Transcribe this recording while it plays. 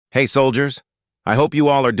Hey soldiers, I hope you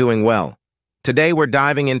all are doing well. Today we're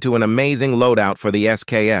diving into an amazing loadout for the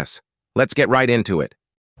SKS. Let's get right into it.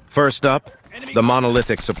 First up, the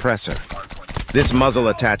monolithic suppressor. This muzzle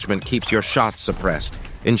attachment keeps your shots suppressed,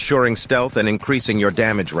 ensuring stealth and increasing your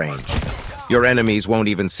damage range. Your enemies won't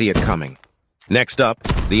even see it coming. Next up,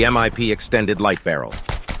 the MIP extended light barrel.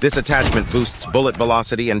 This attachment boosts bullet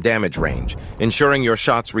velocity and damage range, ensuring your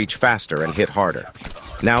shots reach faster and hit harder.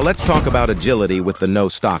 Now let's talk about agility with the no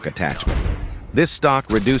stock attachment. This stock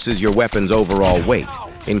reduces your weapon's overall weight,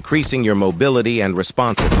 increasing your mobility and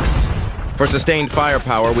responsiveness. For sustained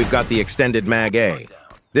firepower, we've got the extended Mag A.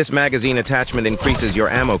 This magazine attachment increases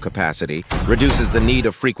your ammo capacity, reduces the need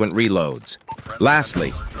of frequent reloads.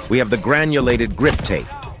 Lastly, we have the granulated grip tape.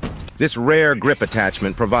 This rare grip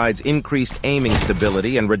attachment provides increased aiming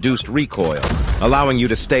stability and reduced recoil, allowing you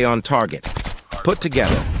to stay on target. Put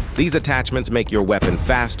together, these attachments make your weapon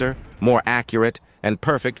faster, more accurate, and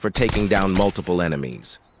perfect for taking down multiple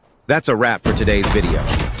enemies. That's a wrap for today's video.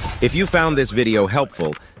 If you found this video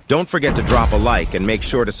helpful, don't forget to drop a like and make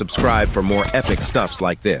sure to subscribe for more epic stuffs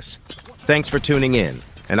like this. Thanks for tuning in,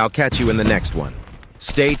 and I'll catch you in the next one.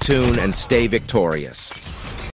 Stay tuned and stay victorious.